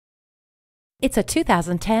It's a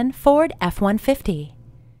 2010 Ford F-150.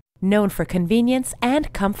 Known for convenience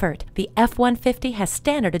and comfort, the F-150 has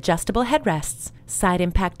standard adjustable headrests, side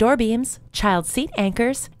impact door beams, child seat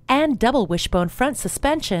anchors, and double wishbone front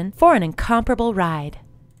suspension for an incomparable ride.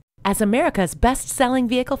 As America's best-selling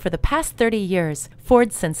vehicle for the past 30 years,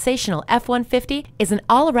 Ford's sensational F-150 is an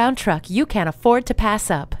all-around truck you can't afford to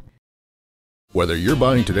pass up. Whether you're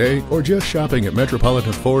buying today or just shopping at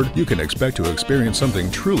Metropolitan Ford, you can expect to experience something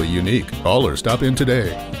truly unique. Call or stop in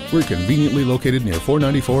today. We're conveniently located near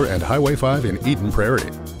 494 and Highway 5 in Eden Prairie.